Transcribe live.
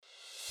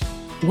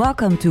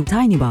Welcome to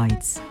Tiny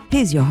Bites.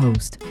 Here's your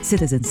host,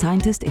 citizen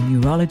scientist in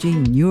neurology,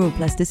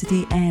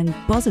 neuroplasticity, and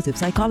positive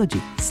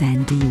psychology,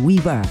 Sandy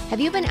Weaver.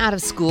 Have you been out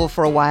of school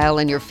for a while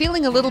and you're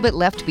feeling a little bit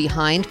left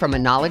behind from a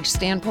knowledge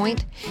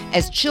standpoint?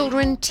 As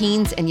children,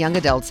 teens, and young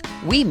adults,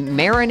 we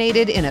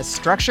marinated in a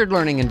structured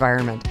learning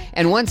environment.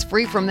 And once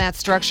free from that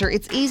structure,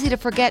 it's easy to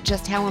forget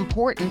just how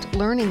important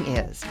learning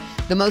is.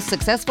 The most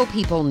successful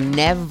people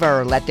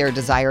never let their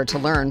desire to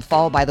learn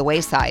fall by the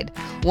wayside.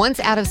 Once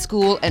out of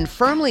school and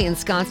firmly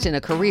ensconced in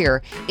a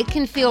career, it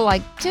can feel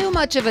like too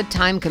much of a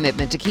time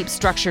commitment to keep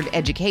structured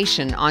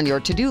education on your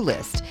to-do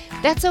list.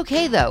 That's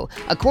okay though.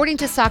 According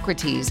to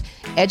Socrates,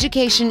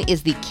 education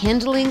is the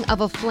kindling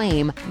of a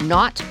flame,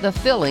 not the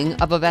filling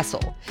of a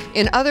vessel.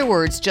 In other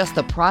words, just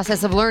the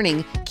process of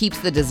learning keeps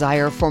the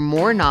desire for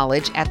more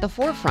knowledge at the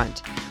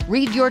forefront.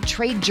 Read your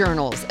trade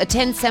journals,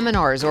 attend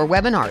seminars or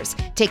webinars,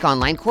 take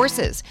online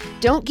courses.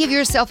 Don't give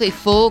yourself a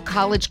full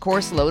college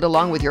course load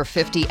along with your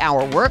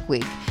 50-hour work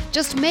week.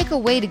 Just make a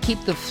way to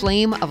keep the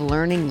flame of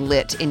learning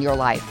lit in your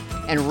life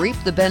and reap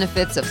the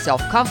benefits of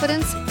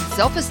self-confidence,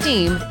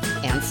 self-esteem,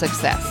 and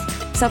success.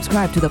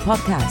 Subscribe to the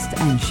podcast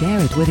and share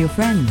it with your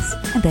friends.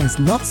 And there's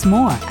lots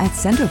more at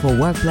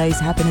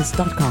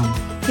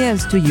centerforworkplacehappiness.com.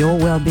 Here's to your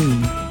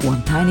well-being,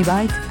 one tiny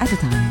bite at a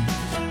time.